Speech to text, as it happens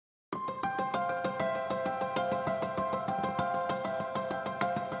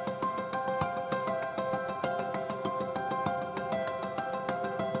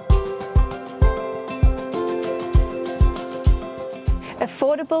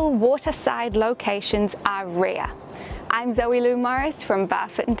affordable waterside locations are rare. I'm Zoe-Lou Morris from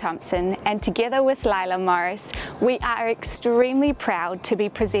Barfoot and Thompson, and together with Leila Morris, we are extremely proud to be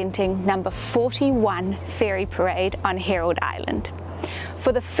presenting number 41 Ferry Parade on Herald Island.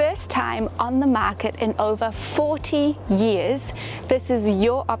 For the first time on the market in over 40 years, this is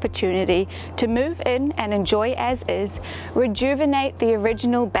your opportunity to move in and enjoy as is, rejuvenate the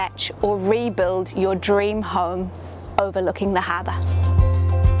original batch, or rebuild your dream home overlooking the harbour.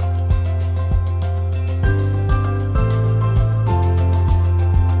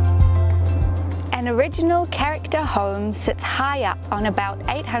 An original character home sits high up on about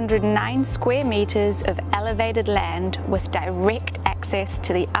 809 square metres of elevated land with direct access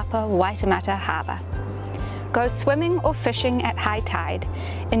to the upper Waitemata Harbour. Go swimming or fishing at high tide,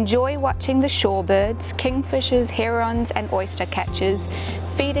 enjoy watching the shorebirds, kingfishers, herons and oyster catchers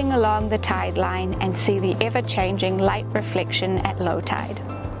feeding along the tide line, and see the ever-changing light reflection at low tide.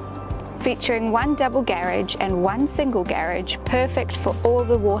 Featuring one double garage and one single garage, perfect for all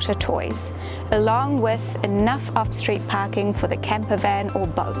the water toys, along with enough off-street parking for the camper van or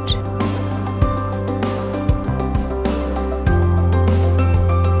boat.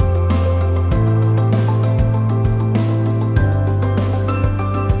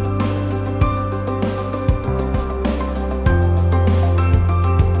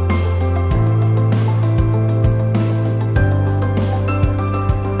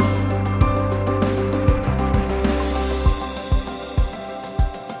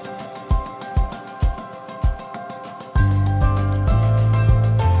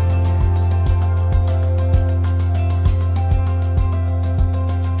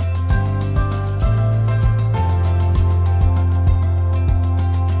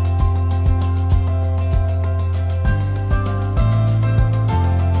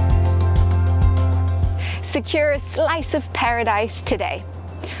 Secure a slice of paradise today.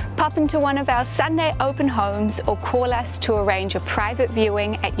 Pop into one of our Sunday open homes or call us to arrange a private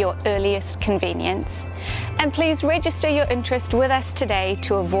viewing at your earliest convenience. And please register your interest with us today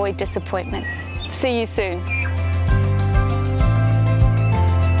to avoid disappointment. See you soon.